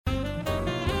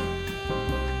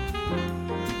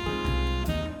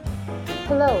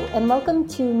Hello, and welcome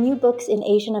to New Books in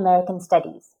Asian American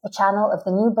Studies, a channel of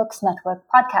the New Books Network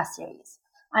podcast series.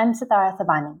 I'm Sitara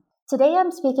Thabani. Today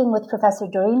I'm speaking with Professor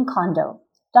Doreen Kondo.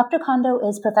 Dr. Kondo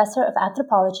is Professor of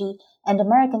Anthropology and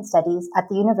American Studies at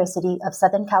the University of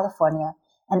Southern California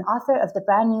and author of the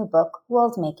brand new book,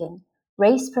 World Making: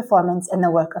 Race, Performance, and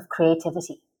the Work of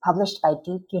Creativity, published by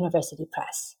Duke University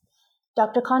Press.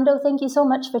 Dr. Kondo, thank you so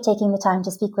much for taking the time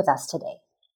to speak with us today.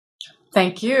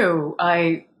 Thank you.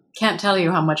 I can't tell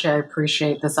you how much I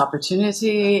appreciate this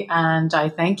opportunity, and I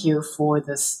thank you for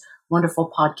this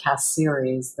wonderful podcast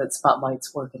series that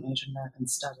spotlights work in Asian American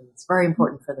studies. Very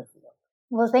important for the field.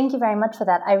 Well, thank you very much for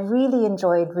that. I really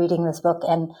enjoyed reading this book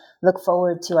and look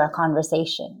forward to our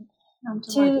conversation.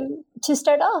 To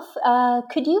start off,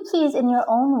 could you please, in your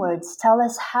own words, tell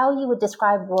us how you would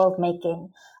describe world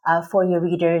making for your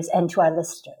readers and to our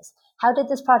listeners? How did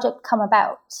this project come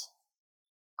about?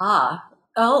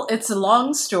 Well, it's a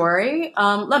long story.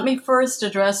 Let me first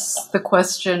address the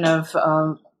question of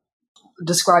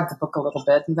describe the book a little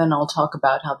bit, and then I'll talk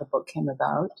about how the book came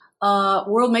about.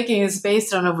 World Making is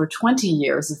based on over 20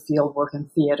 years of field work in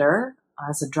theater.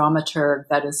 As a dramaturg,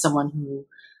 that is someone who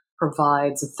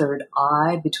provides a third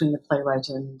eye between the playwright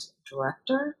and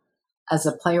director. As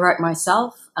a playwright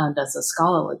myself and as a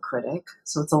scholarly critic,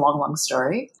 so it's a long, long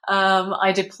story,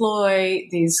 I deploy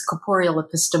these corporeal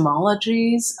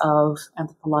epistemologies of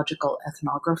anthropological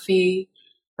ethnography,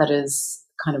 that is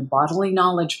kind of bodily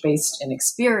knowledge based in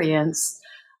experience,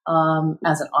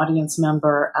 as an audience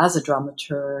member, as a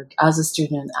dramaturg, as a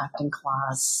student in acting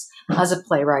class, as a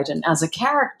playwright, and as a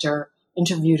character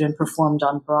interviewed and performed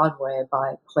on Broadway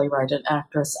by playwright and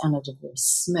actress Anna Deavere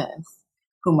Smith,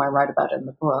 whom I write about in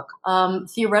the book.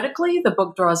 Theoretically, the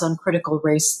book draws on critical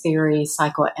race theory,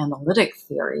 psychoanalytic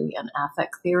theory, and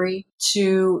affect theory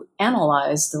to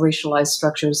analyze the racialized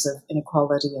structures of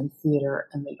inequality in theater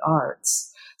and the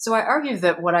arts. So I argue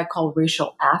that what I call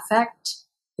racial affect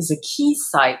is a key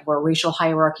site where racial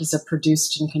hierarchies are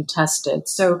produced and contested.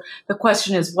 So the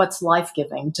question is, what's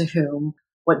life-giving to whom?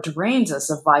 What drains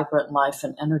us of vibrant life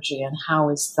and energy, and how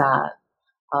is that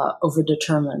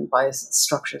overdetermined by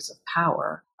structures of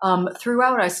power?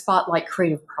 Throughout, I spotlight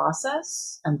creative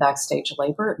process and backstage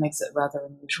labor. It makes it rather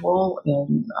unusual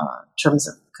in terms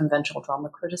of conventional drama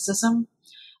criticism.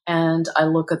 And I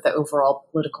look at the overall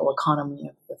political economy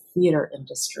of the theater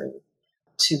industry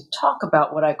to talk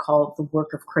about what I call the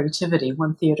work of creativity.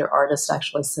 One theater artist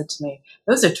actually said to me,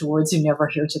 those are two words you never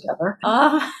hear together.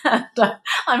 And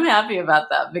I'm happy about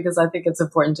that because I think it's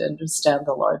important to understand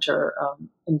the larger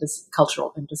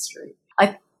cultural industry.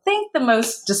 I think the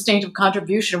most distinctive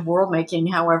contribution of world making,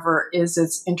 however, is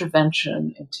its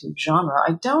intervention into genre.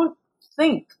 I don't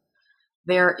think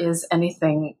there is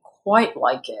anything quite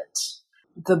like it.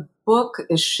 The book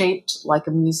is shaped like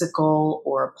a musical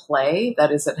or a play.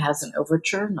 That is, it has an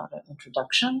overture, not an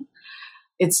introduction.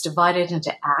 It's divided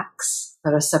into acts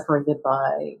that are separated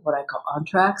by what I call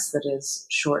entr'actes, that is,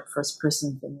 short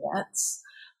first-person vignettes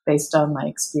based on my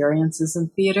experiences in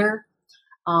theater.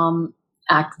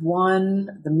 Act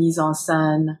 1, the mise en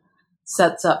scène,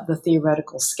 sets up the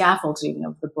theoretical scaffolding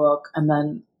of the book, and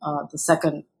then the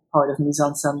second part of mise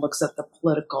en scène looks at the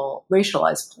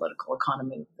racialized political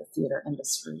economy of the theater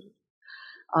industry.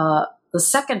 The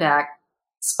second act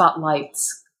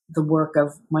spotlights the work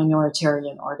of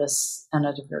minoritarian artist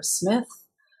Anna Deavere Smith,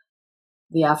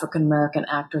 the African-American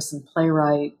actress and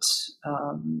playwright,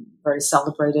 very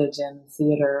celebrated in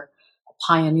theater, a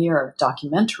pioneer of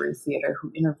documentary theater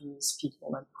who interviews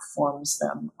people and performs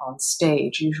them on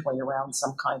stage, usually around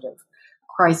some kind of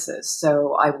crisis.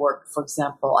 So I worked, for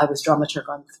example, I was dramaturg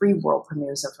on 3 world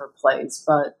premieres of her plays,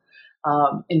 but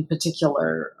in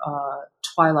particular,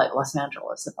 Twilight Los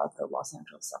Angeles, about the Los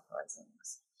Angeles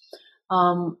uprisings.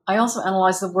 I also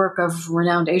analyzed the work of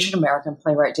renowned Asian American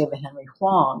playwright David Henry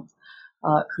Hwang,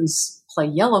 whose play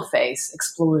Yellowface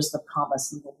explores the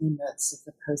promise and the limits of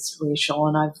the post-racial,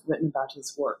 and I've written about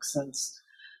his work since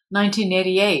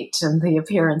 1988 and the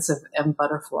appearance of M.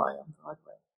 Butterfly on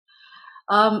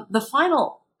Broadway. The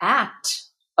final act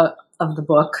of the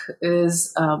book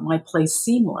is my play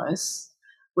Seamless,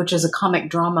 which is a comic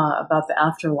drama about the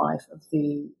afterlife of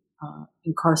the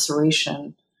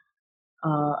incarceration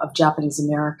of Japanese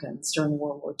Americans during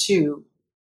World War II.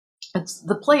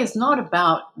 The play is not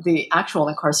about the actual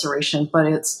incarceration, but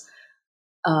it's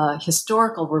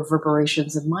historical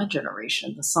reverberations of my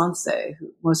generation, the Sansei,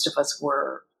 who most of us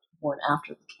were born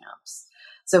after the camps.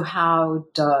 So how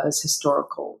does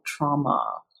historical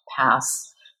trauma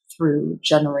pass through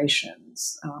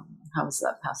generations? How is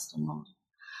that passed along?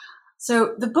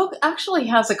 So the book actually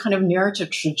has a kind of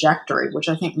narrative trajectory, which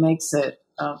I think makes it,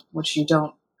 which you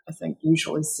don't I think,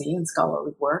 usually see in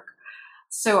scholarly work.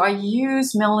 So I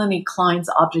use Melanie Klein's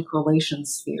object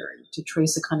relations theory to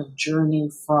trace a kind of journey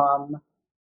from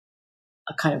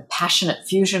a kind of passionate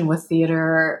fusion with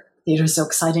theater. Theater's so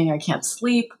exciting I can't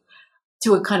sleep,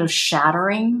 to a kind of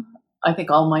shattering. I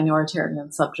think all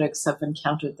minoritarian subjects have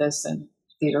encountered this in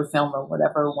theater, film, or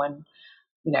whatever, when,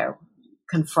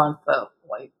 confront the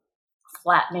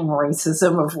flattening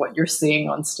racism of what you're seeing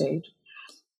on stage,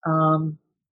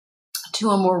 to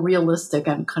a more realistic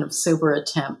and kind of sober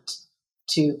attempt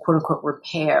to, quote unquote,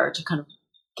 repair, to kind of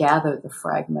gather the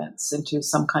fragments into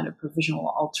some kind of provisional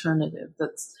alternative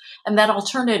and that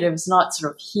alternative is not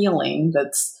sort of healing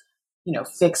that's,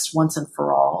 fixed once and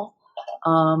for all.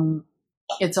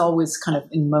 It's always kind of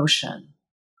in motion.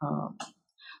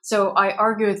 So I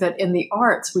argue that in the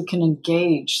arts, we can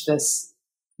engage this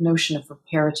notion of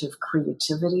reparative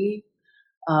creativity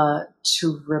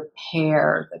to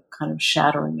repair the kind of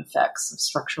shattering effects of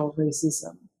structural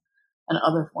racism and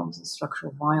other forms of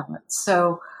structural violence.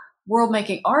 So world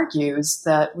making argues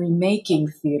that remaking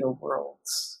theater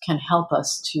worlds can help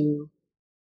us to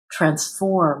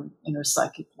transform inner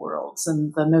psychic worlds.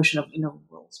 And the notion of inner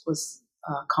worlds was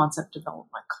a concept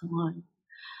developed by Klein.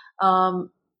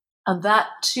 And that,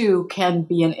 too, can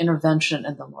be an intervention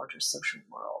in the larger social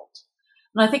world.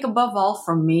 And I think above all,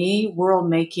 for me, world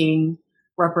making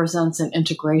represents an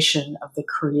integration of the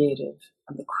creative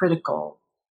and the critical,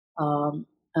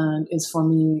 and is, for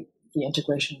me, the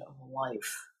integration of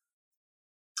life.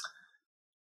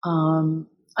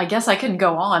 I guess I can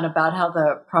go on about how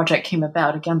the project came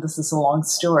about. Again, this is a long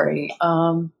story.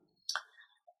 20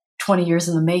 years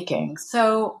in the making.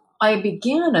 So I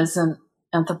began as an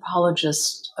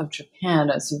anthropologist of Japan,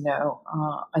 as you know.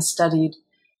 I studied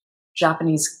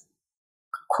Japanese,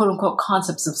 quote-unquote,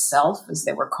 concepts of self, as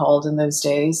they were called in those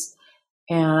days,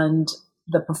 and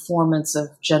the performance of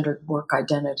gendered work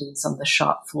identities on the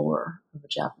shop floor of a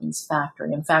Japanese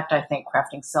factory. In fact, I think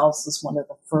Crafting Selves was one of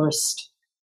the first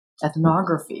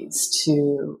ethnographies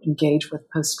to engage with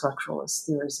post-structuralist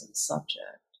theories of the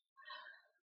subject.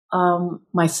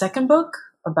 My second book,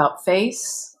 About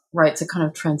Face, writes a kind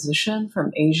of transition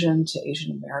from Asian to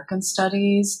Asian American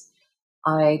studies.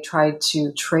 I tried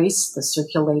to trace the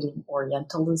circulating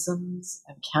Orientalisms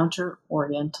and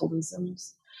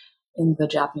counter-Orientalisms in the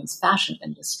Japanese fashion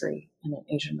industry and in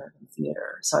Asian American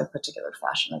theater. So I put together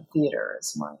fashion and theater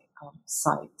as my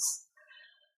sites.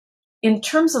 In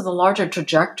terms of the larger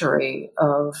trajectory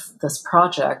of this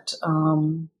project,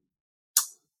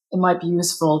 it might be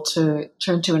useful to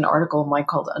turn to an article of mine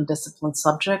called Undisciplined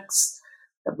Subjects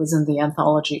that was in the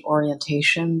anthology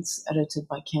Orientations, edited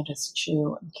by Candice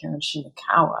Chu and Karen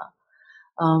Shimakawa.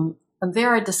 And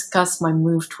there I discussed my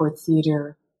move toward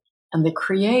theater and the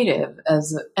creative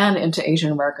and into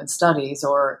Asian American studies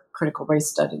or critical race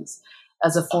studies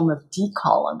as a form of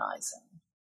decolonizing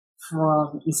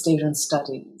from East Asian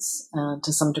studies and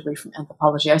to some degree from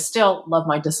anthropology. I still love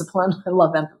my discipline. I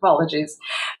love anthropology's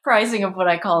prizing of what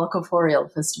I call corporeal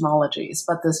epistemologies,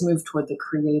 but this move toward the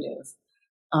creative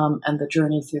and the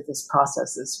journey through this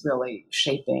process is really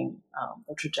shaping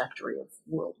the trajectory of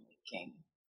world making.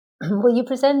 Well, you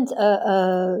present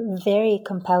a very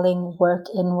compelling work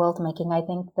in world making. I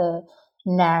think the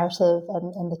narrative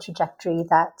and the trajectory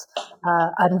that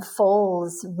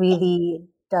unfolds really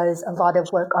does a lot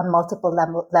of work on multiple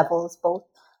levels, both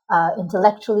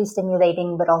intellectually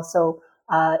stimulating, but also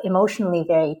emotionally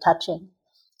very touching.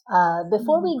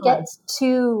 Before we get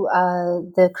to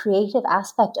the creative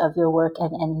aspect of your work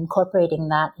and incorporating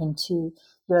that into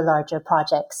your larger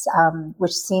projects,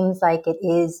 which seems like it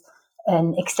is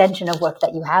an extension of work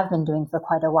that you have been doing for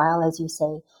quite a while, as you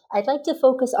say, I'd like to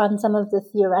focus on some of the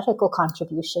theoretical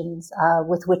contributions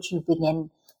with which you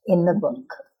begin in the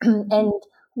book. And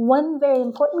one very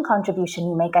important contribution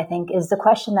you make, I think, is the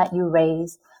question that you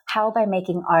raise: how by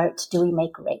making art do we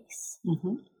make race?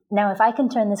 Mm-hmm. Now, if I can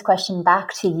turn this question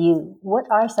back to you, what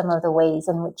are some of the ways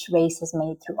in which race is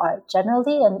made through art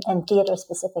generally and theater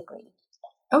specifically?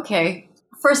 Okay.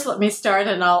 First, let me start,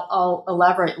 and I'll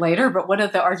elaborate later. But one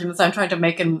of the arguments I'm trying to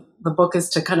make in the book is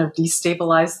to kind of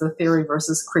destabilize the theory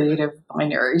versus creative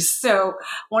binaries. So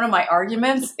one of my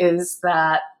arguments is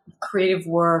that creative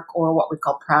work, or what we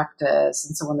call practice,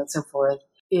 and so on and so forth,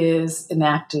 is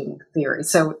enacting theory.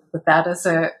 So with that as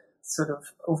a sort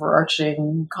of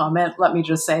overarching comment, let me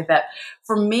just say that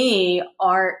for me,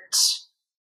 art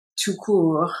tout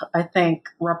court, I think,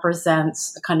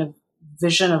 represents a kind of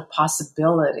vision of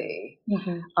possibility,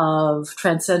 of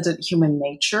transcendent human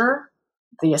nature,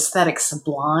 the aesthetic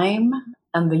sublime,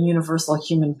 and the universal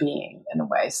human being in a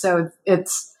way. So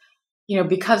it's,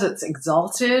 because it's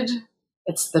exalted,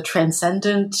 it's the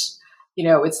transcendent,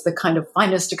 it's the kind of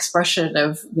finest expression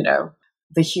of,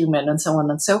 the human and so on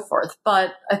and so forth.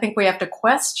 But I think we have to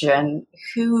question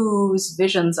whose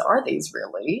visions are these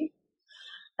really,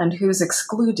 and who's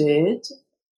excluded,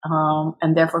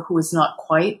 and therefore who is not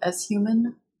quite as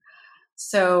human.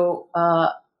 So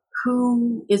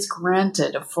who is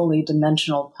granted a fully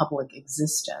dimensional public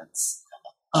existence?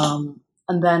 And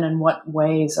then in what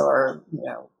ways are,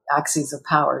 axes of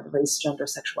power, race, gender,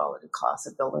 sexuality, class,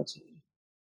 ability,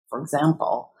 for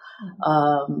example,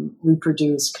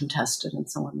 reproduced, contested, and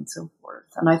so on and so forth.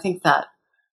 And I think that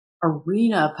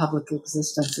arena of public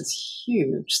existence is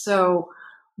huge. So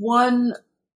one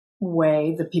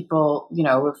way that people,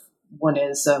 if one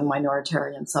is a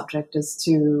minoritarian subject, is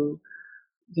to,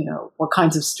 what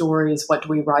kinds of stories, what do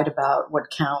we write about,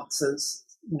 what counts as,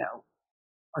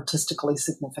 artistically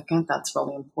significant. That's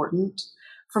really important.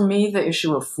 For me, the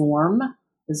issue of form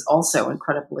is also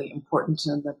incredibly important.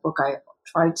 In the book, I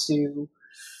try to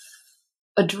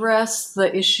address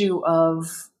the issue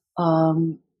of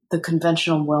the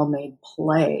conventional well-made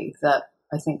play that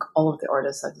I think all of the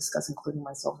artists I discuss, including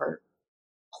myself, are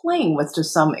playing with to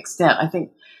some extent. I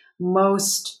think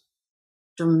most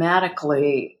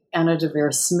dramatically, Anna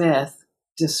Deavere Smith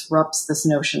disrupts this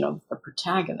notion of the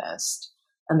protagonist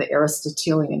and the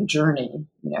Aristotelian journey,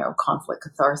 conflict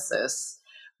catharsis,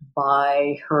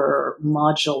 by her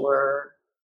modular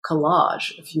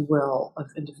collage, if you will,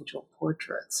 of individual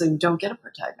portraits. So you don't get a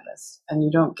protagonist and you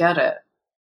don't get a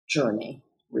journey,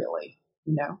 really,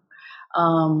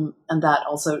 and that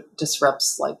also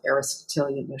disrupts like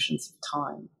Aristotelian notions of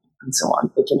time and so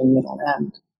on, beginning, middle,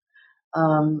 and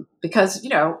end. Because,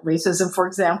 racism, for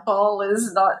example,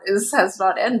 has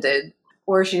not ended,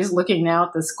 or she's looking now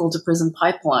at the school to prison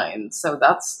pipeline. So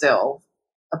that's still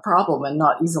a problem and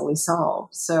not easily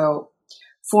solved. So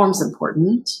form's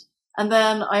important. And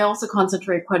then I also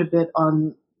concentrate quite a bit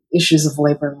on issues of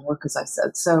labor and work, as I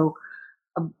said. So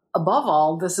above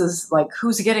all, this is like,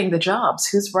 who's getting the jobs?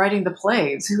 Who's writing the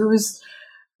plays? Who's,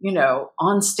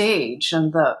 on stage?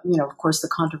 And of course, the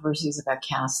controversies about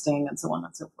casting and so on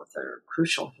and so forth are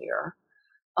crucial here.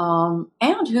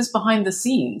 And who's behind the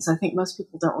scenes. I think most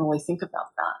people don't really think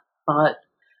about that. But,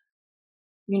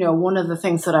 one of the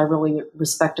things that I really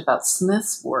respect about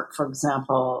Smith's work, for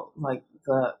example,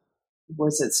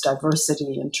 was its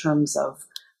diversity in terms of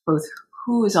both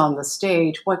who is on the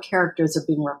stage, what characters are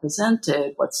being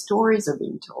represented, what stories are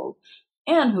being told,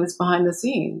 and who's behind the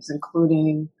scenes,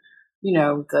 including,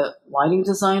 the lighting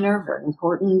designer, very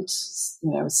important,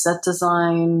 set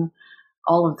design,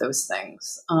 all of those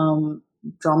things.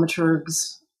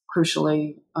 Dramaturgs,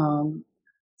 crucially.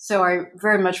 So I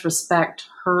very much respect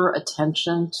her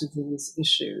attention to these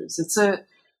issues.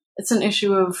 It's an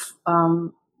issue of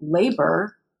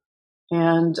labor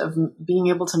and of being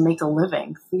able to make a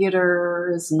living.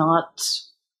 Theater is not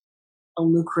a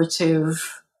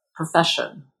lucrative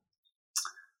profession.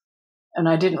 And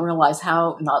I didn't realize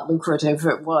how not lucrative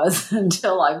it was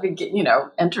until I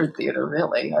entered theater,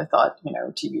 really. I thought,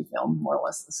 TV, film, more or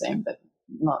less the same, but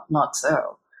not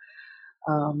so.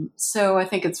 So I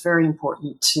think it's very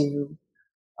important to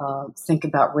think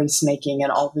about race making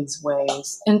in all these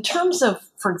ways. In terms of,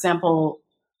 for example,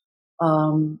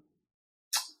 the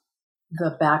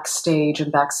backstage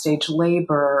and backstage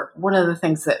labor, one of the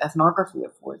things that ethnography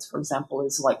affords, for example,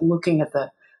 is like looking at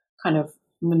the kind of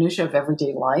minutiae of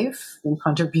everyday life, the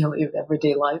imponderability of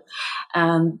everyday life,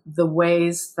 and the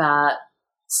ways that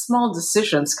small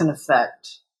decisions can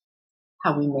affect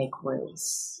how we make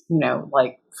race.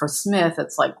 Like for Smith,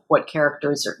 it's like what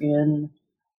characters are in,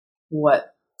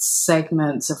 what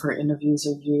segments of her interviews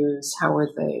are used, how are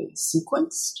they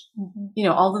sequenced? Mm-hmm.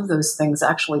 All of those things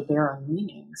actually bear a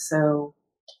meaning. So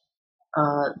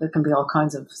there can be all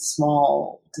kinds of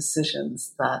small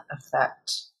decisions that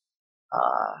affect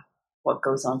what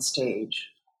goes on stage,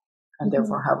 and mm-hmm.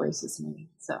 therefore how race is made.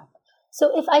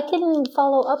 So if I can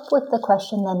follow up with the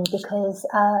question then, because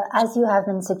as you have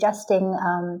been suggesting,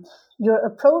 your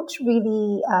approach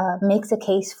really makes a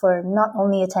case for not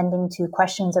only attending to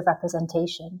questions of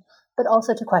representation, but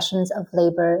also to questions of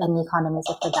labor and the economies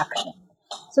of production.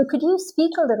 So could you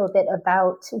speak a little bit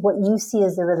about what you see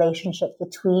as the relationship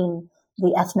between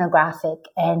the ethnographic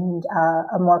and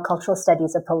a more cultural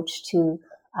studies approach to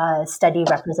study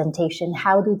representation?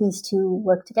 How do these two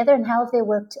work together, and how have they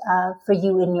worked for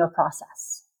you in your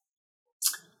process?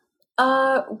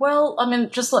 Well,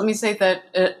 just let me say that,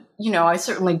 I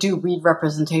certainly do read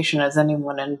representation as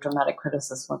anyone in dramatic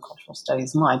criticism or cultural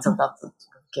studies might, so that's a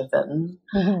given.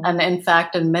 Mm-hmm. And in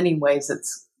fact, in many ways,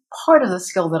 it's part of the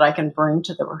skill that I can bring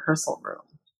to the rehearsal room.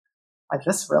 Like,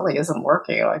 this really isn't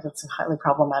working. Like, it's highly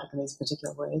problematic in these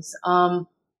particular ways.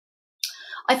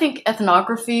 I think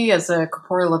ethnography as a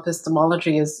corporeal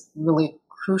epistemology is really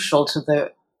crucial to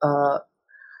the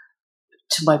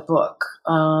to my book.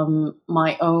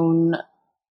 My own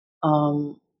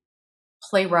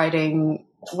playwriting.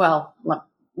 Well,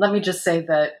 let me just say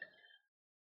that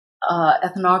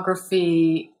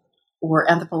ethnography or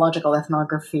anthropological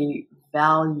ethnography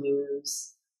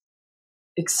values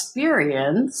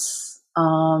experience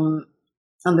and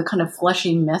the kind of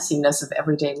fleshy messiness of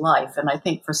everyday life. And I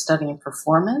think for studying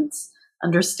performance,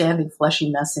 understanding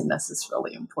fleshy messiness is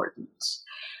really important.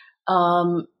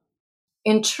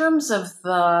 In terms of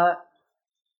the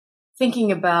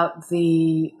thinking about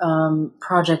the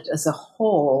project as a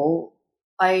whole,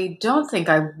 I don't think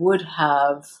I would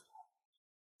have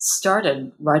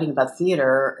started writing about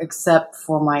theater except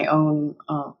for my own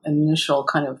initial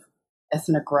kind of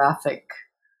ethnographic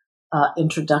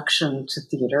introduction to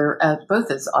theater, both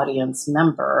as audience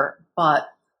member, but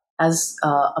as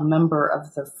a member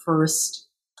of the first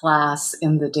class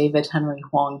in the David Henry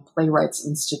Hwang Playwrights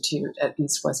Institute at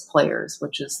East West Players,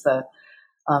 which is the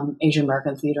Asian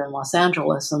American theater in Los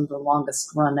Angeles and the longest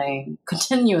running,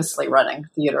 continuously running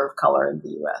theater of color in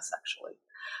the U.S., actually.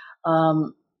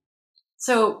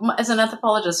 So as an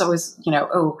anthropologist, I was,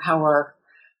 how are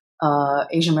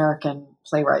Asian American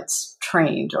playwrights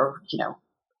trained, or,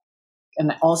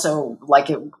 and also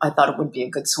I thought it would be a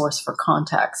good source for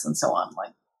context and so on,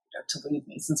 to lead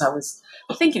me, since I was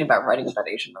thinking about writing about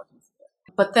Asian American theater.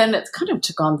 But then it kind of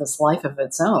took on this life of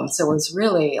its own. So it was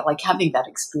really having that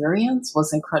experience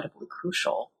was incredibly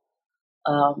crucial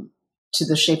to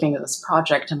the shaping of this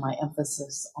project and my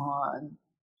emphasis on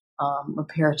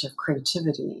reparative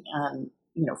creativity and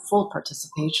full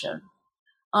participation.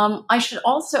 I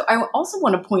also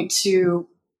want to point to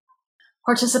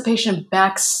participation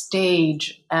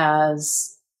backstage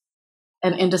as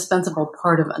an indispensable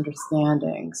part of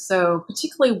understanding. So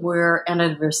particularly where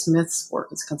Anna Deavere Smith's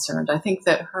work is concerned, I think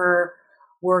that her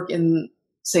work in,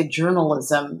 say,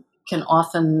 journalism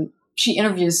she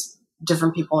interviews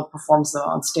different people and performs them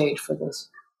on stage for those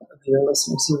of your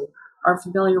listeners who aren't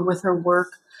familiar with her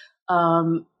work.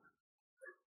 Her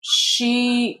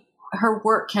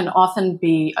work can often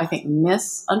be, I think,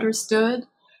 misunderstood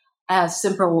as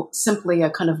simply a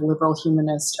kind of liberal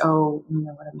humanist,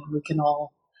 we can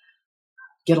all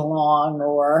get along,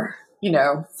 or,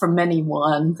 from many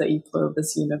one, the e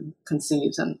pluribus unum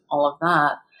conceives and all of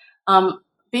that.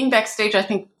 Being backstage, I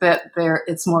think that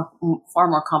it's far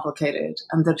more complicated,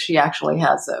 and that she actually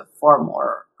has a far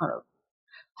more kind of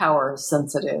power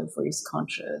sensitive, race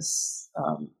conscious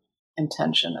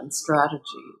intention and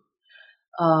strategy.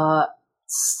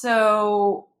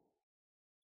 So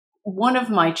one of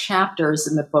my chapters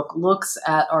in the book looks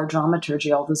at our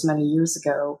dramaturgy all those many years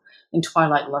ago in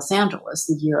Twilight Los Angeles,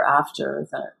 the year after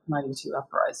the 92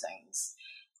 uprisings,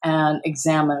 and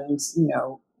examines,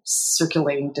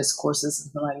 circulating discourses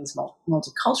of the 90s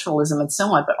multiculturalism and so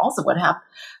on, but also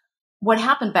what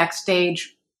happened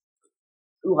backstage,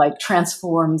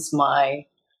 transforms my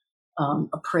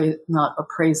not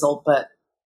appraisal, but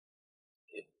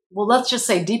let's just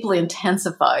say deeply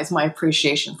intensifies my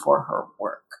appreciation for her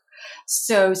work.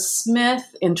 So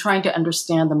Smith, in trying to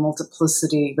understand the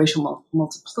racial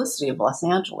multiplicity of Los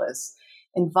Angeles,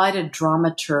 invited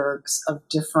dramaturgs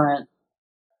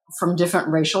from different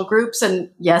racial groups.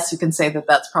 And yes, you can say that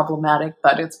that's problematic,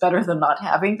 but it's better than not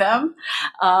having them,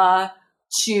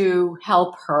 to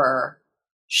help her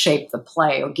shape the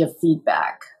play or give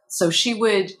feedback. So she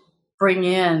would bring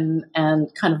in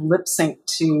and kind of lip sync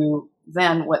to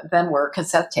what then were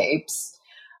cassette tapes.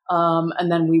 And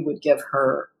then we would give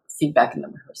her feedback in the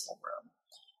rehearsal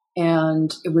room.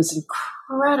 And it was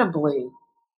incredibly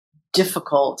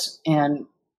difficult. And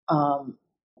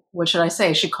what should I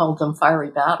say? She called them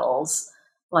fiery battles.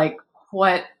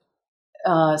 What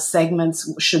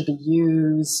segments should be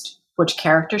used, which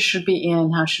characters should be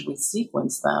in, how should we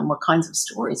sequence them, what kinds of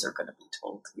stories are going to be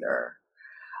told here.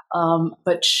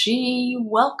 But she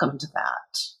welcomed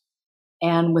that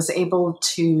and was able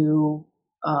to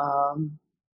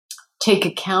take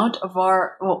account of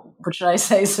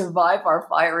survive our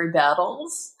fiery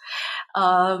battles,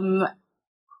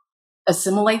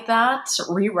 assimilate that,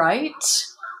 rewrite,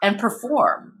 and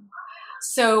perform.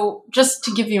 So just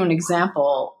to give you an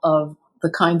example of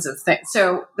the kinds of things.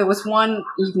 So there was one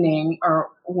evening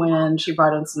when she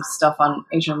brought in some stuff on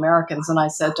Asian Americans, and I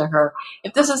said to her,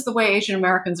 if this is the way Asian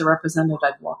Americans are represented,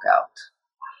 I'd walk out.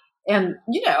 And,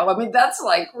 that's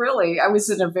really, I was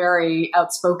in a very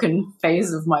outspoken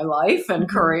phase of my life and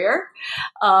career.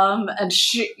 And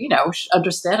she,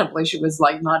 understandably, she was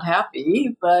not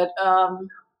happy, but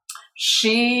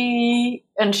she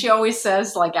always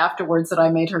says, like, afterwards, that I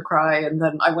made her cry, and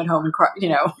then I went home and cried,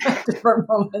 at different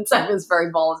moments. I was very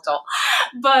volatile.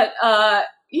 But,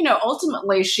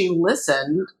 ultimately she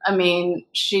listened. I mean,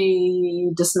 she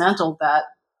dismantled that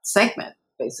segment,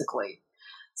 basically.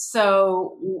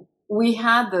 So we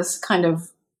had this kind of,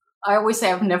 I always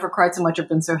say I've never cried so much or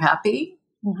been so happy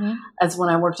as when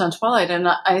I worked on Twilight. And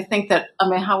I think that,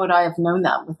 how would I have known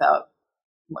that without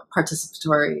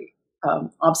participatory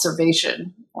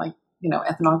observation, like,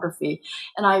 ethnography?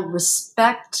 And I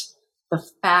respect the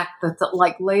fact that,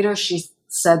 later she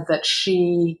said that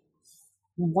she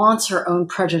wants her own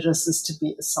prejudices to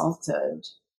be assaulted,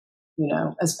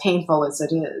 as painful as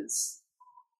it is,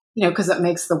 because it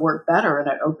makes the work better and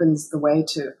it opens the way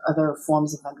to other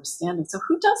forms of understanding. So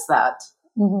who does that?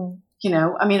 In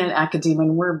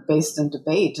academia, we're based in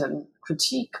debate and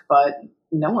critique, but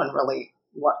no one really,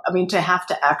 to have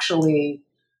to actually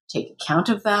take account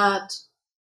of that,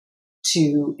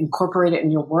 to incorporate it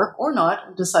in your work or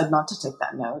not, decide not to take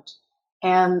that note.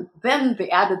 And then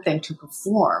the added thing to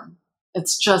perform.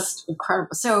 It's just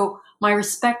incredible. So my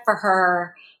respect for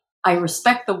her, I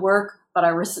respect the work, but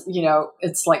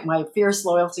it's like my fierce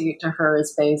loyalty to her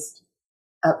is based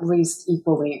at least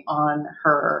equally on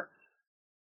her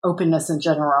openness and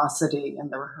generosity in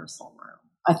the rehearsal room.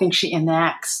 I think she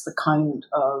enacts the kind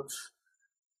of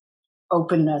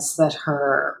openness that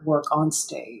her work on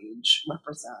stage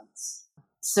represents.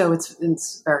 So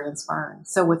it's very inspiring.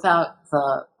 So without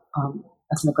the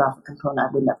ethnographic component,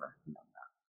 I would never know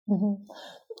that.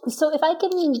 Mm-hmm. So if I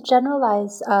can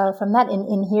generalize from that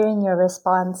in hearing your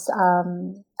response,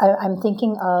 I'm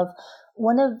thinking of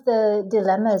one of the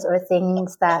dilemmas or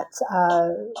things that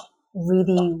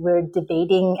really we're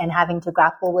debating and having to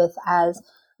grapple with as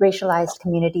racialized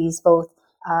communities, both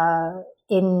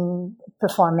in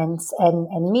performance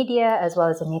and media, as well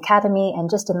as in the academy and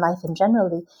just in life in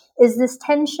generally, is this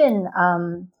tension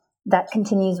that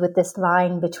continues with this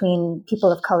line between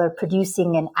people of color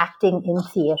producing and acting in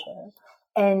theater,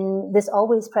 and this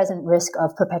always present risk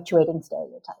of perpetuating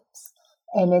stereotypes.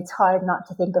 And it's hard not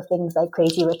to think of things like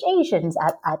Crazy Rich Asians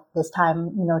at this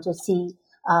time, to see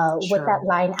what that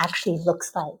line actually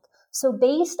looks like. So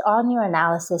based on your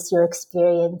analysis, your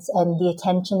experience, and the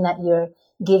attention that you're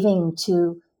giving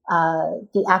to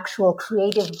the actual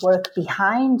creative work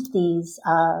behind these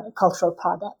cultural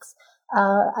products,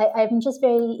 I'm just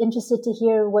very interested to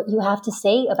hear what you have to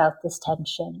say about this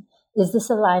tension. Is this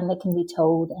a line that can be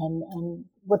told, and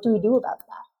what do we do about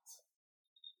that?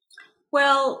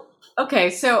 Well, okay,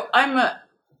 so I'm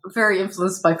very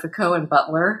influenced by Foucault and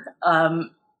Butler.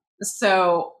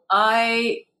 So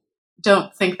I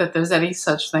don't think that there's any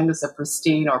such thing as a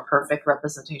pristine or perfect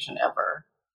representation ever,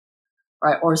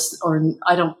 right? Or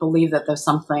I don't believe that there's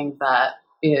something that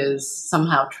is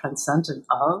somehow transcendent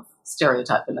of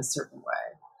stereotype in a certain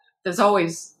way. There's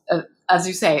always, as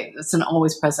you say, it's an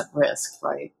always present risk,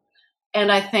 right? And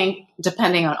I think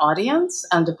depending on audience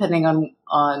and depending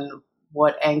on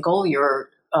what angle your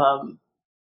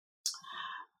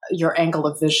angle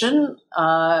of vision,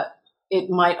 it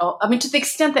might, to the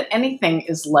extent that anything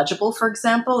is legible, for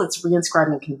example, it's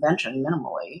reinscribing convention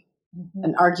minimally.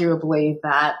 And arguably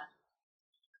that,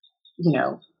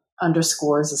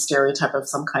 underscores a stereotype of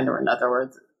some kind or another,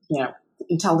 or,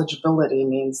 intelligibility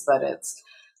means that it's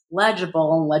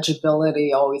legible, and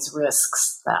legibility always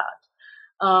risks that.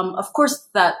 Of course,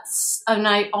 and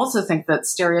I also think that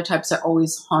stereotypes are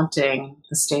always haunting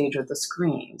the stage or the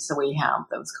screen. So we have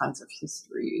those kinds of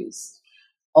histories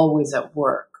always at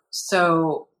work.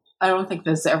 So I don't think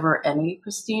there's ever any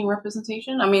pristine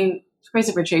representation.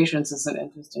 Crazy Rich Asians is an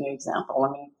interesting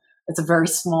example. It's a very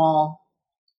small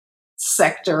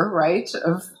sector, right,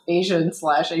 of Asian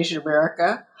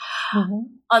America.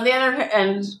 On the other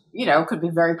hand, could be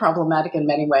very problematic in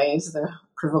many ways. The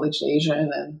privileged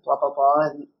Asian and blah, blah, blah.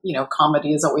 And,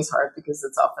 comedy is always hard because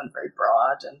it's often very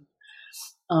broad.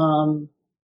 And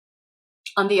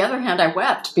on the other hand, I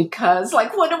wept because,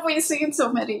 what have we seen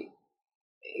so many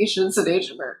Asians in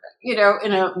Asian America,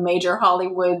 in a major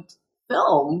Hollywood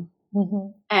film?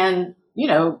 And,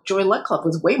 Joy Luck Club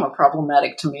was way more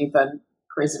problematic to me than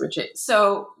Crazy Rich Asians.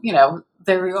 So,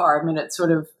 there we are. It's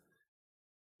sort of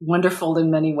wonderful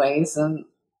in many ways. And,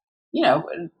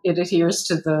 it adheres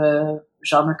to the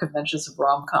genre conventions of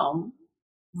rom-com.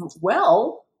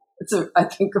 Well, it's I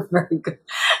think a very good,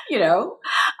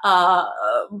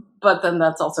 but then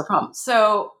that's also a problem.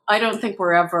 So I don't think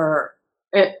we're ever,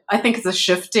 I think it's a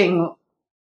shifting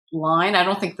line. I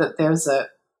don't think that there's a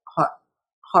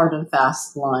hard and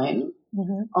fast line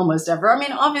almost ever.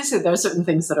 Obviously there are certain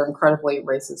things that are incredibly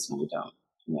racist and we don't,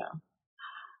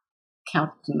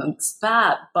 countenance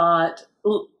that, but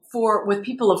with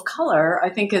people of color, I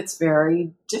think it's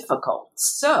very difficult.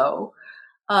 So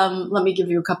let me give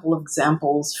you a couple of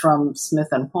examples from Smith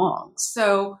and Huang.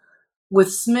 So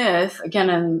with Smith, again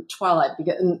in Twilight,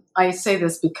 and I say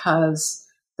this because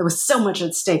there was so much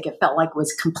at stake. It felt like it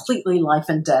was completely life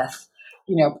and death,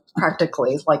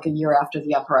 practically like a year after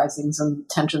the uprisings, and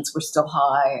tensions were still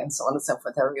high and so on and so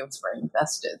forth. Everyone's very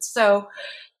invested. So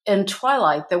in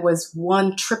Twilight, there was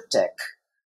one triptych,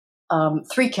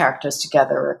 3 characters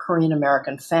together, a Korean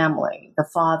American family. The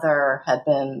father had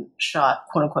been shot,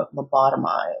 quote unquote,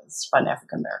 lobotomized by an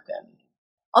African American,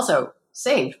 also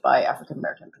saved by African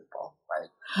American people, right?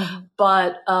 Mm-hmm.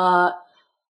 But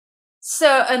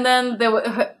and then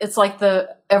it's like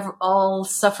the long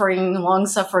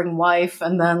suffering wife,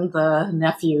 and then the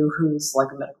nephew who's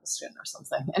like a medical student or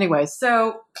something. Anyway,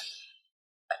 so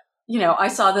I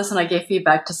saw this and I gave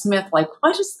feedback to Smith, like,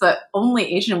 why does the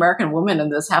only Asian American woman in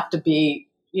this have to be,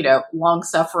 long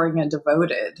suffering and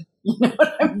devoted? You know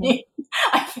what I mean?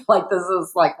 I feel like this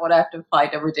is like what I have to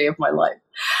fight every day of my life.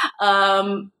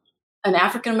 An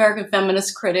African American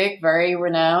feminist critic, very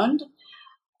renowned,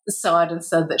 saw it and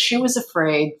said that she was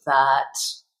afraid that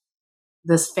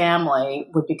this family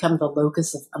would become the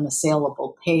locus of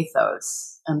unassailable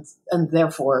pathos and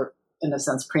therefore, in a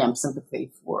sense, preempt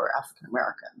sympathy for African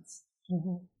Americans.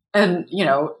 Mm-hmm. And,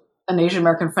 an Asian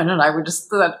American friend and I were just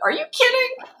thought, are you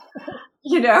kidding?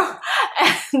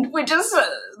 And we just,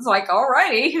 it's like, all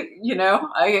righty,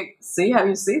 I see how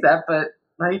you see that, but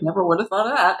I never would have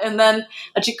thought of that. And then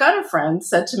a Chicano friend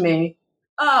said to me,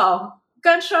 oh,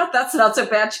 gunshot, that's not so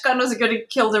bad. Chicanos are getting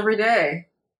killed every day.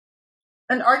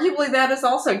 And arguably that is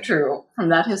also true from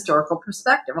that historical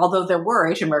perspective, although there were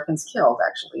Asian Americans killed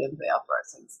actually in the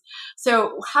uprisings.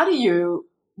 So how do you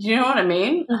know what I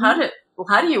mean? Mm-hmm.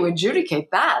 How do you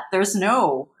adjudicate that? There's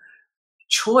no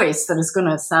choice that is going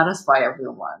to satisfy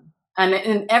everyone. And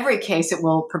in every case, it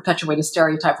will perpetuate a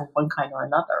stereotype of one kind or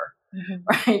another, mm-hmm.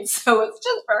 right? So it's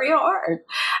just very hard.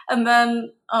 And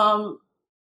then,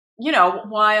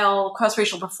 while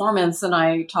cross-racial performance, and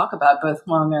I talk about both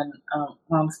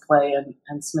Huang's play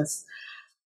and Smith's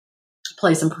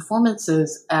plays and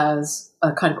performances as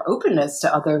a kind of openness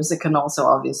to others, it can also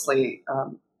obviously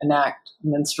enact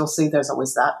minstrelsy. There's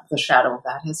always the shadow of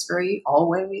that history,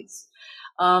 always.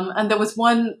 And there was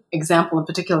one example in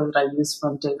particular that I used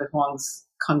from David Huang's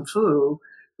Kung Fu,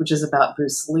 which is about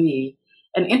Bruce Lee.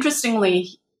 And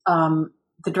interestingly,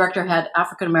 the director had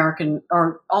African American,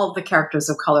 or all of the characters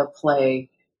of color play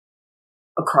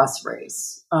across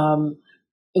race,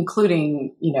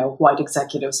 including, white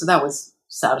executives. So that was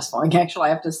satisfying, actually, I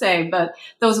have to say. But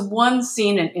there was one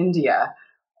scene in India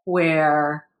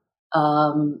where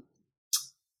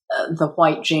the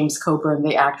white James Coburn,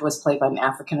 the actor, was played by an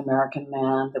African American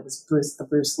man. There was the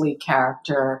Bruce Lee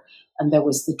character, and there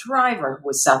was the driver, who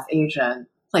was South Asian,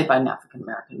 played by an African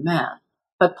American man,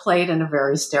 but played in a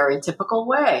very stereotypical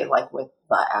way, like with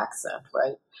the accent,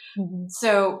 right? Mm-hmm.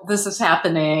 So this is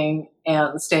happening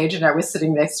on the stage, and I was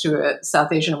sitting next to a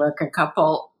South Asian American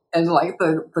couple, and like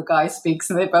the guy speaks,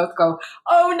 and they both go,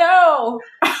 "Oh no!"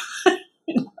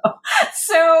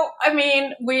 So I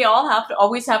mean, we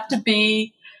always have to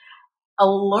be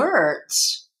alert.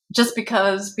 Just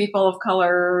because people of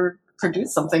color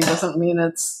produce something doesn't mean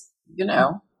it's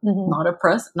mm-hmm.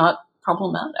 not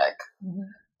problematic. Mm-hmm.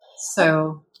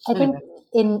 So I think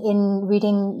in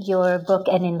reading your book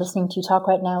and in listening to you talk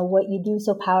right now, what you do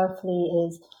so powerfully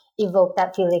is evoke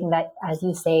that feeling that, as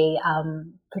you say,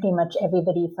 pretty much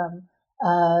everybody from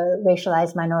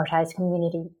racialized, minoritized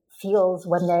community feels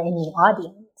when they're in the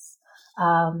audience,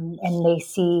 and they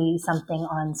see something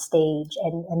on stage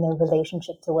and their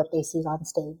relationship to what they see on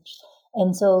stage.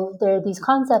 And so there are these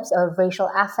concepts of racial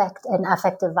affect and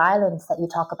affective violence that you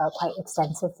talk about quite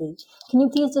extensively. Can you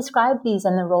please describe these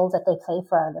and the role that they play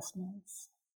for our listeners?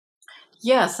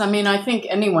 Yes. I mean, I think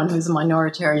anyone who's a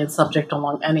minoritarian subject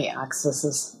along any axis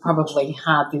has probably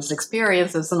had these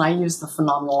experiences. And I use the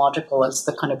phenomenological as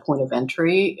the kind of point of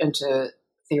entry into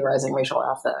theorizing racial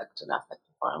affect and affective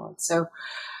violence. So,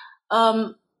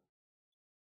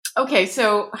 okay,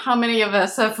 so how many of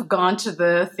us have gone to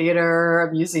the theater,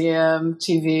 museum,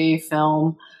 TV,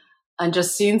 film, and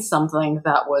just seen something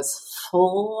that was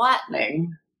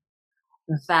flattening,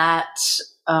 that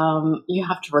you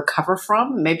have to recover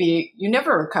from? Maybe you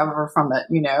never recover from it,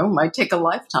 might take a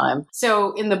lifetime.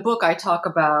 So in the book, I talk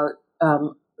about,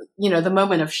 the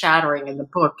moment of shattering in the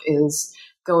book is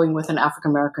going with an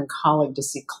African-American colleague to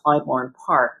see Clyde Moore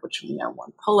Park, which,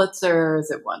 won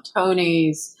Pulitzers, it won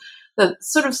Tonys. The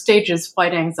sort of stages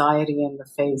white anxiety in the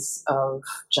face of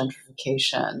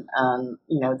gentrification and,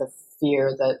 the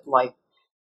fear that, like,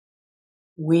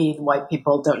 we, white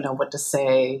people, don't know what to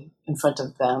say in front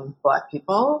of them, Black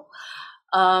people.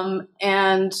 And,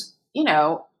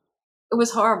 it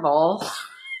was horrible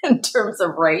in terms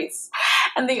of race.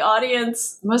 And the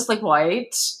audience, mostly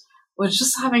white, was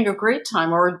just having a great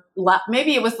time. Or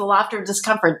maybe it was the laughter of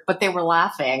discomfort, but they were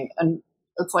laughing. And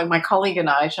it's like my colleague and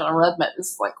I, Shannon Redmond,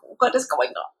 is like, what is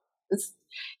going on? It's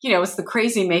the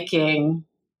crazy making.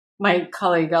 My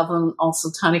colleague Evelyn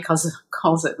Al-Sultani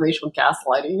calls it racial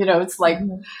gaslighting. It's like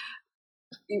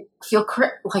you feel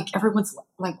like everyone's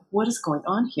like, what is going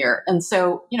on here? And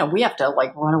so, we have to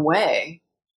like run away,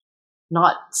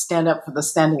 not stand up for the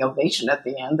standing ovation at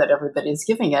the end that everybody's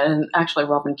giving it. And actually,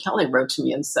 Robin Kelly wrote to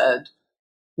me and said,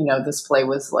 this play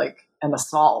was like an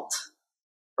assault,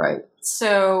 right?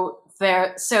 So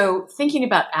thinking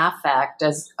about affect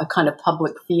as a kind of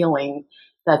public feeling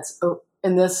that's,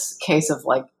 in this case, of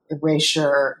like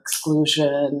erasure,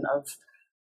 exclusion, of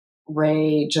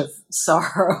rage, of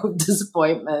sorrow,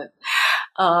 disappointment,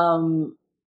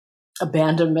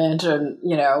 abandonment,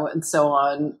 and so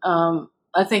on,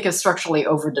 I think is structurally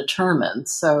overdetermined.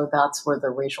 So that's where the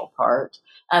racial part,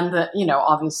 and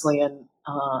obviously an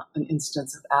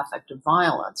instance of affective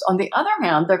violence. On the other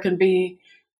hand, there can be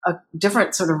a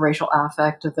different sort of racial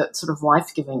affect, that sort of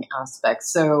life-giving aspect.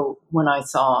 So when I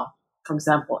saw, for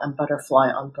example, M.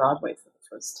 Butterfly on Broadway for the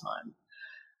first time,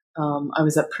 I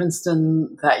was at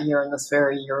Princeton that year in this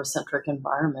very Eurocentric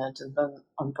environment. And then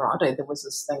on Broadway, there was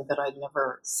this thing that I'd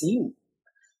never seen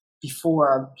before,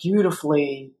 a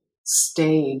beautifully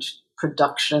staged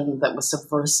production that was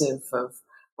subversive of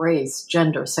race,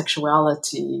 gender,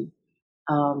 sexuality,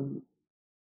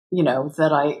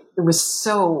 it was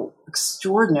so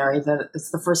extraordinary that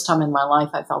it's the first time in my life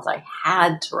I felt I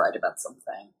had to write about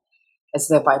something, as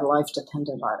though my life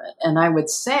depended on it. And I would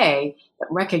say that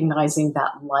recognizing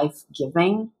that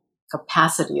life-giving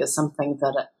capacity is something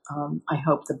that I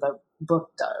hope the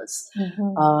book does.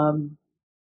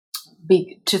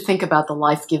 To think about the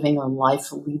life-giving or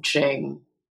life-leaching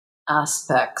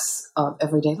aspects of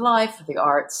everyday life, the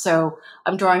arts. So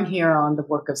I'm drawing here on the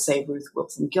work of, say, Ruth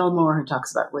Wilson Gilmore, who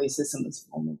talks about racism as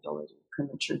vulnerability,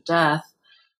 premature death,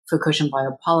 Foucaultian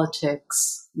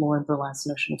biopolitics, Lauren Berlant's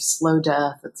notion of slow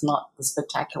death. It's not the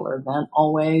spectacular event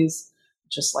always,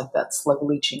 just like that slow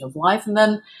leaching of life. And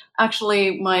then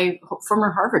actually my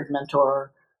former Harvard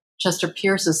mentor, Chester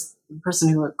Pierce, is the person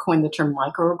who coined the term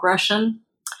microaggression.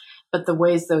 But the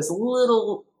ways those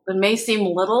little, it may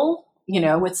seem little,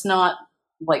 it's not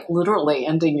like literally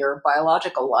ending your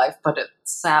biological life, but it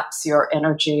saps your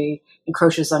energy,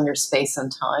 encroaches on your space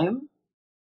and time.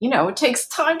 It takes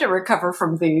time to recover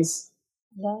from these,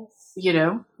 yes.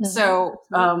 Mm-hmm. So,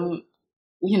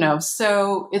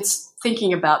 so it's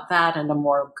thinking about that in a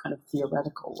more kind of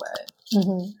theoretical way.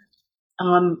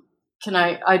 Mm-hmm.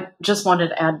 I just wanted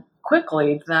to add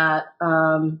quickly that,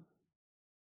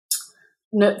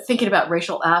 thinking about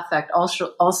racial affect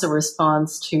also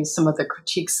responds to some of the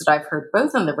critiques that I've heard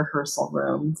both in the rehearsal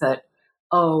room that,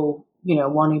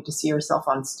 wanting to see yourself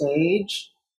on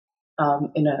stage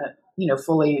in a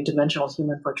fully dimensional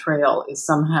human portrayal is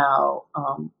somehow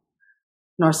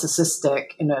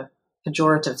narcissistic in a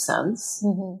pejorative sense,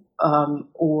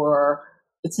 or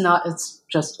it's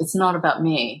not about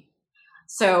me.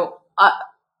 So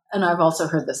and I've also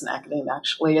heard this in academia,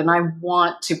 actually, and I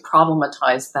want to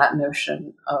problematize that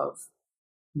notion of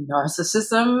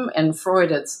narcissism. And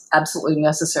Freud, it's absolutely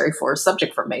necessary for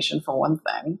subject formation, for one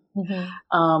thing.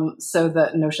 So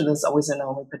the notion that it's always and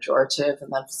only pejorative,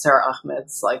 and then Sarah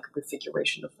Ahmed's like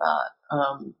refiguration of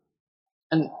that,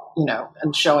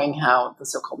 and showing how the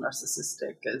so-called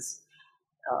narcissistic is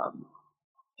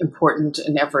important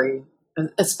in every,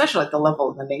 especially at the level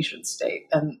of the nation state,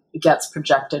 and it gets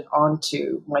projected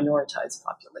onto minoritized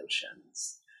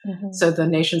populations. So the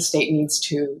nation state needs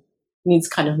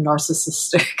kind of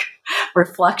narcissistic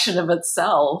reflection of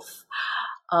itself,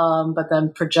 but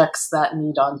then projects that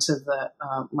need onto the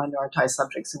minoritized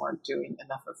subjects who aren't doing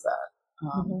enough of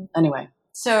that. Anyway,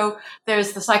 so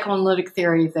there's the psychoanalytic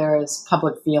theory, there's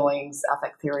public feelings,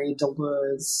 affect theory,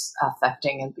 Deleuze,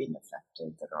 affecting and being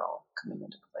affected, that are all coming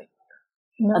into play.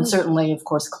 And certainly, of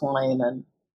course, Klein and,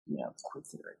 queer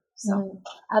theory. So.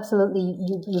 Absolutely.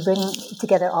 You bring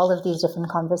together all of these different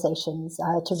conversations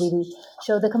to really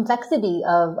show the complexity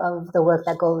of the work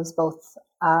that goes both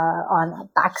on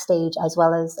backstage as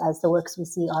well as the works we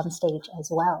see on stage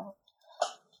as well.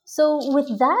 So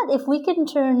with that, if we can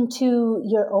turn to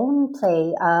your own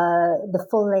play, the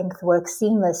full-length work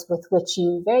Seamless, with which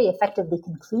you very effectively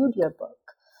conclude your book.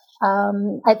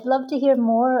 I'd love to hear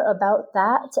more about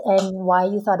that and why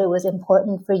you thought it was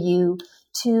important for you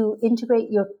to integrate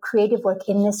your creative work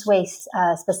in this way,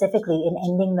 specifically in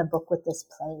ending the book with this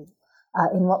play?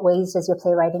 In what ways does your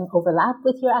playwriting overlap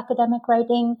with your academic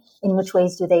writing? In which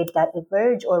ways do they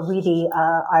diverge, or really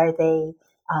are they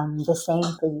the same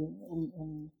for you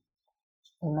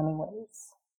in many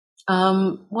ways?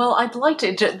 Well, I'd like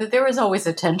to. There is always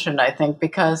a tension, I think,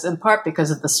 because in part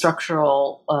because of the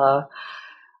structural.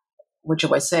 What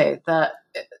do I say? That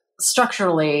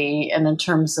structurally and in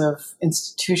terms of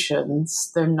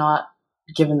institutions, they're not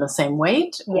given the same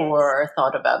weight or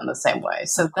thought about in the same way.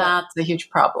 So that's a huge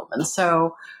problem. And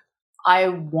so I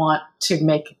want to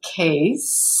make a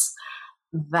case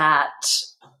that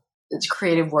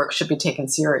creative work should be taken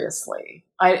seriously.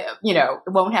 It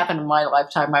won't happen in my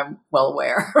lifetime, I'm well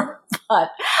aware,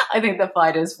 but I think the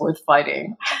fight is worth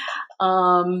fighting.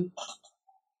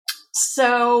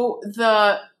 So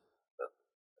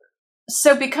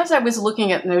because I was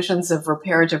looking at notions of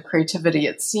reparative creativity,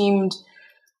 it seemed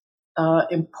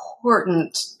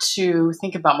important to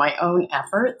think about my own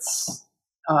efforts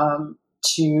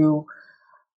to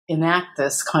enact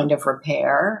this kind of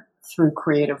repair through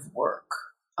creative work.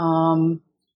 And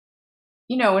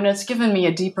it's given me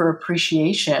a deeper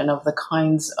appreciation of the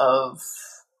kinds of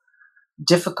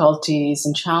difficulties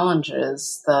and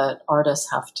challenges that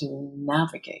artists have to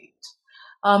navigate.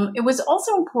 It was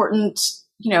also important,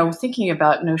 thinking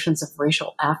about notions of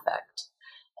racial affect.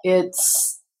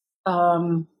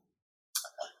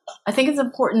 I think it's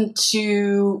important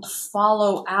to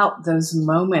follow out those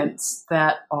moments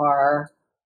that are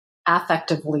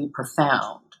affectively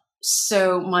profound.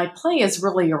 So my play is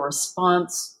really a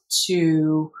response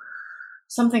to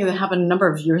something that happened a number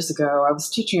of years ago. I was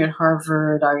teaching at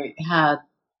Harvard. I had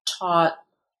taught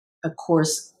a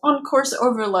course on course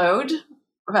overload,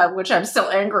 about which I'm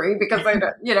still angry because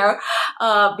the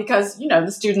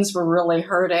students were really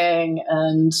hurting,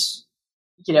 and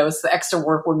it's the extra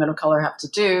work women of color have to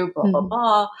do, blah blah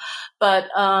blah.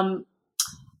 But and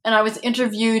I was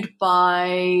interviewed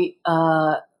by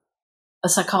a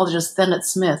psychologist then at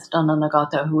Smith, Donna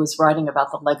Nagata, who was writing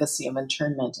about the legacy of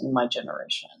internment in my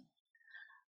generation.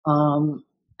 And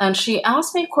she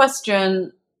asked me a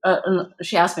question.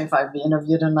 She asked me if I'd be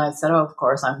interviewed, and I said, "Oh, of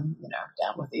course, I'm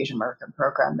down with the Asian American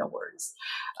program, no worries."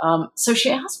 So she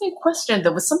asked me a question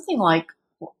that was something like,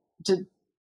 "Did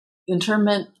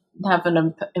internment have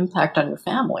an impact on your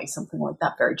family?" Something like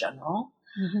that, very general.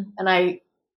 Mm-hmm. And I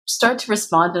started to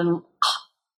respond, and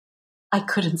I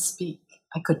couldn't speak.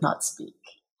 I could not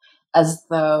speak, as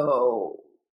though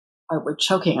I were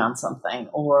choking on something,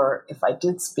 or if I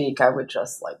did speak, I would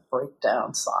just break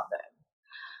down sobbing.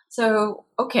 So,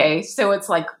 okay, so it's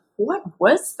what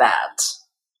was that?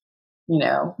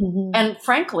 Mm-hmm. And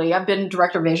frankly, I've been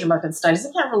director of Asian American Studies.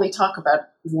 I can't really talk about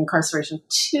the incarceration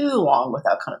too long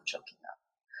without kind of choking up.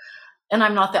 And I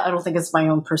don't think it's my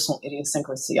own personal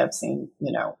idiosyncrasy. I've seen,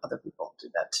 other people do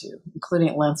that too,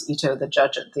 including Lance Ito, the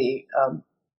judge at the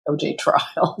OJ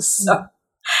trial. So,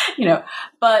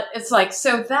 but it's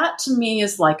so that to me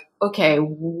is okay,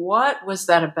 what was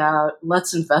that about?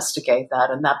 Let's investigate that.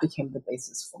 And that became the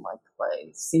basis for my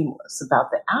play, Seamless,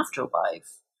 about the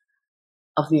afterlife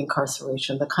of the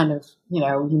incarceration, the kind of,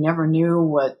 you never knew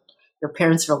what your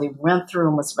parents really went through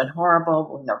and must have been horrible,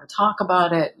 but we never talk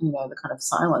about it, the kind of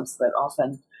silence that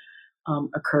often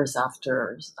occurs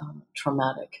after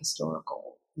traumatic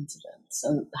historical incidents.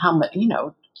 And how much,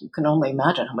 you can only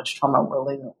imagine how much trauma we're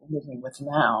living with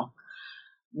now,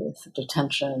 with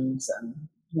detentions and,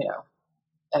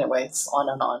 anyway, it's on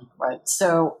and on, right?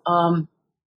 So,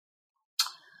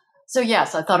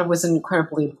 yes, I thought it was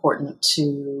incredibly important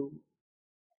to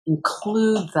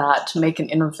include that, to make an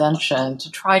intervention, to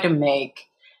try to make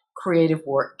creative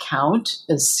work count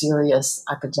as serious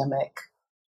academic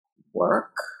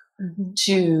work, mm-hmm.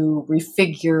 to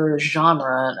refigure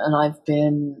genre. And I've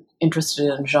been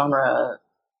interested in genre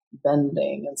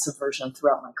bending and subversion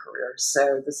throughout my career.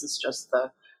 So this is just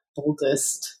the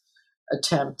boldest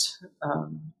attempt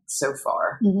so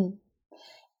far. Mm-hmm.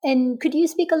 And could you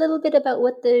speak a little bit about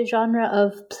what the genre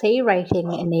of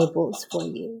playwriting enables for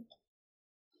you?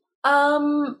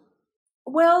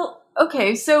 Well,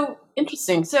 okay, so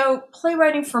interesting. So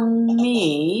playwriting for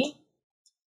me,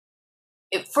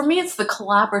 it's the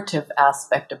collaborative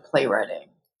aspect of playwriting.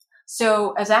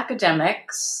 So as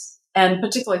academics, and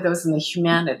particularly those in the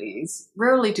humanities,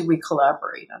 rarely do we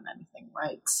collaborate on anything,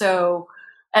 right? So,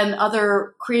 and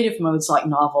other creative modes like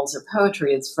novels or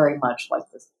poetry, it's very much like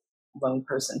this lone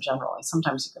person generally.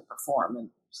 Sometimes you can perform and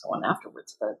so on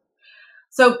afterwards. But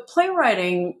so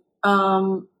playwriting,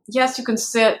 yes, you can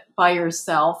sit by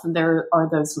yourself, and there are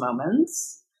those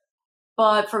moments.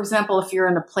 But for example, if you're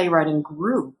in a playwriting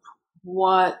group,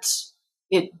 what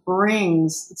it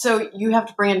brings, so you have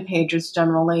to bring in pages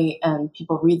generally, and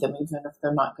people read them even if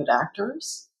they're not good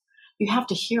actors. You have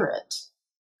to hear it.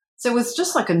 So it's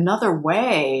just like another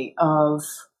way of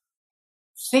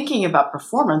thinking about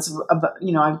performance.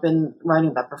 I've been writing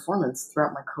about performance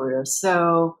throughout my career.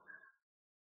 So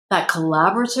that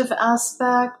collaborative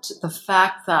aspect, the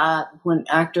fact that when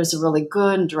actors are really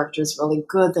good and directors are really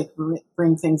good, they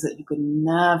bring things that you could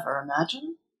never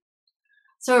imagine.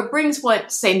 So it brings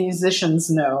what, say,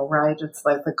 musicians know, right? It's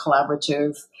like the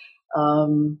collaborative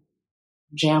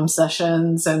jam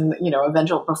sessions and,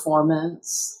 eventual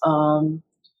performance,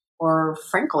 or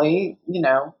frankly,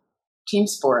 team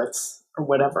sports or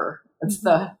whatever. It's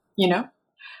the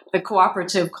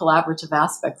cooperative, collaborative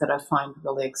aspect that I find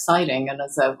really exciting and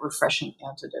as a refreshing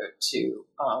antidote to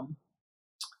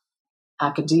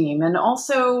academe. And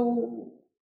also,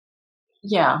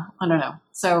 I don't know.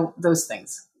 So those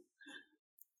things.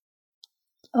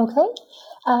 Okay.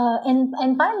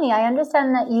 And finally, I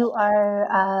understand that you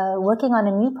are working on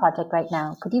a new project right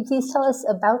now. Could you please tell us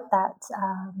about that?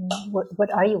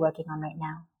 What are you working on right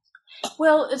now?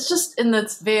 Well, it's just in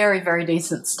its very, very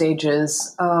nascent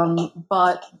stages.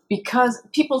 But because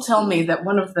people tell me that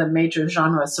one of the major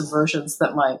genre subversions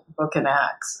that my book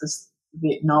enacts is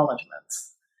the acknowledgments.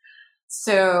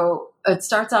 So it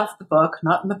starts off the book,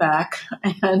 not in the back,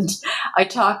 and I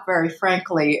talk very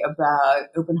frankly about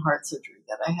open heart surgery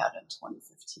that I had in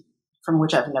 2015, from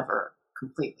which I've never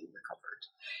completely recovered.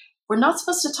 We're not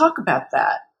supposed to talk about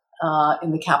that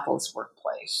in the capitalist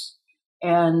workplace.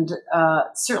 And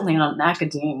certainly not an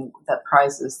academe that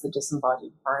prizes the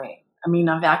disembodied brain. I mean,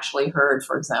 I've actually heard,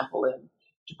 for example, in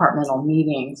departmental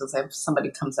meetings, as if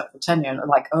somebody comes up for tenure and they're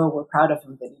like, oh, we're proud of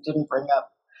him that he didn't bring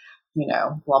up,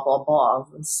 blah, blah, blah,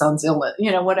 his son's illness,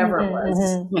 whatever it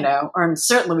was, or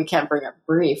certainly we can't bring up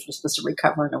grief. You're supposed to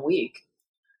recover in a week,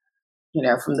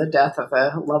 from the death of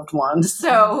a loved one.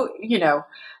 So,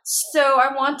 so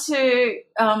I want to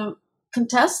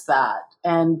contest that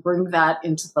and bring that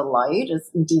into the light,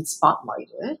 indeed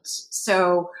spotlight it.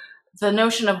 So the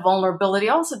notion of vulnerability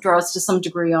also draws to some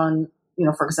degree on,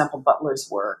 for example, Butler's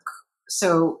work.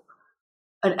 So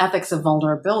an ethics of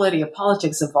vulnerability, a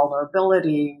politics of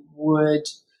vulnerability would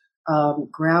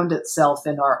ground itself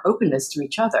in our openness to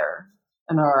each other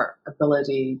and our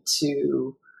ability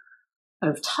to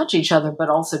kind of touch each other, but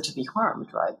also to be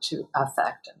harmed, right? To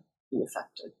affect and be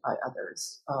affected by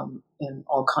others in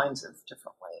all kinds of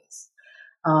different ways.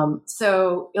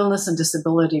 So illness and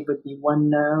disability would be one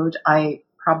node. I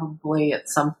probably at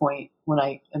some point when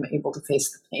I am able to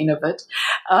face the pain of it,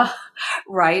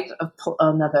 write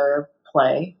another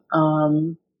play.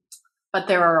 But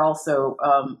there are also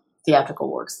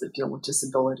theatrical works that deal with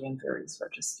disability in various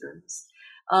registers.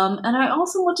 And I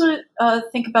also want to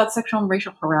think about sexual and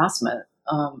racial harassment.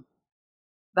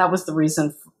 That was the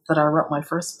reason that I wrote my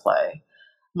first play.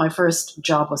 My first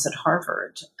job was at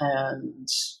Harvard, and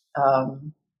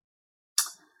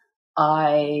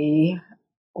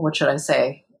what should I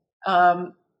say?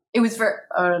 It was very,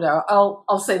 I don't know,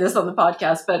 I'll say this on the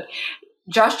podcast, but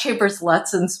Josh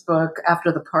Chambers-Letson's book,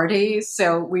 After the Party,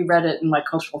 so we read it in my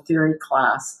cultural theory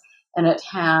class, and it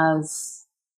has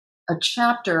a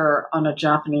chapter on a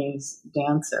Japanese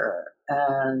dancer,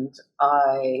 and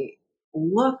I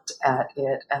looked at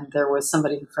it, and there was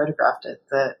somebody who photographed it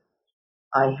that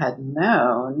I had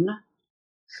known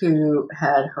who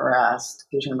had harassed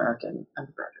Asian American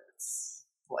undergraduates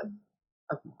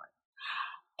of mine.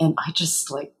 And I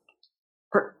just went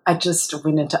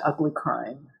into ugly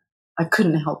crying. I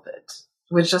couldn't help it.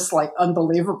 It was just like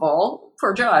unbelievable.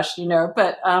 Poor Josh,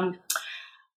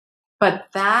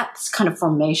 but that kind of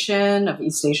formation of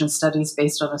East Asian studies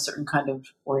based on a certain kind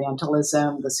of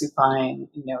Orientalism, the supine,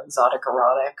 exotic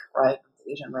erotic, right,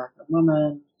 the Asian American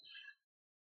woman,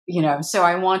 so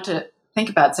I want to think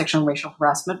about sexual and racial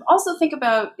harassment, but also think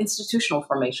about institutional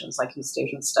formations like East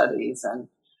Asian studies and,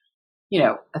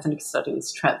 ethnic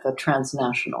studies, the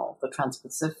transnational, the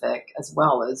transpacific, as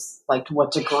well as like to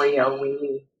what degree are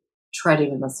we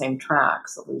treading in the same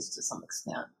tracks, at least to some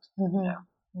extent.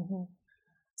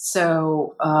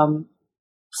 So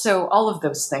all of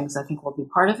those things I think will be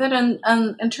part of it. And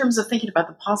in terms of thinking about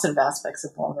the positive aspects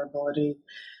of vulnerability,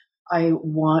 I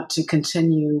want to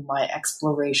continue my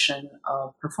exploration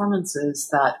of performances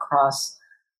that cross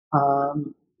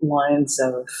lines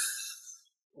of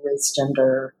race,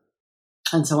 gender,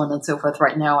 and so on and so forth.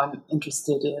 Right now I'm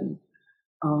interested in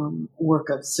work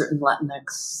of certain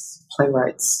Latinx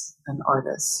playwrights and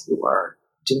artists who are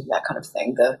doing that kind of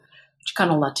thing. The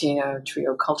Chicano Latino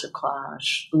trio Culture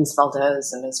Clash, Luis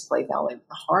Valdez and his play Valley of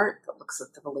the Heart that looks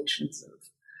at the relations of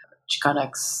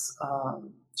Chicanx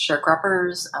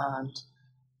sharecroppers and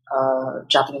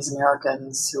Japanese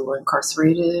Americans who were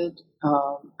incarcerated,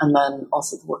 and then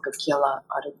also the work of Kiala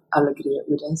Alegria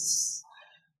Udes,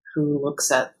 who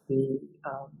looks at the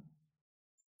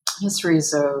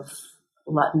histories of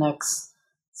Latinx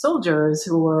soldiers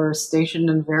who were stationed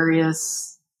in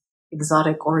various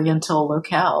exotic Oriental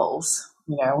locales,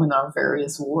 in our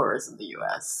various wars in the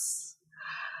U.S.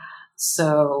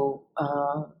 So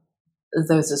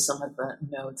those are some of the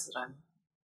nodes that I'm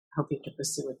hoping to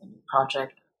pursue with a new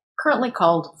project, currently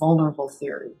called Vulnerable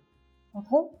Theory.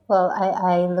 Okay, well,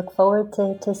 I look forward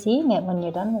to seeing it when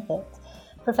you're done with it.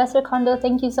 Professor Kondo,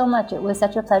 thank you so much. It was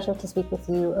such a pleasure to speak with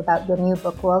you about your new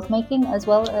book, World Making, as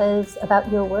well as about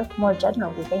your work more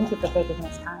generally. Thank you for taking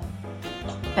this time.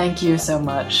 Thank you so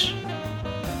much.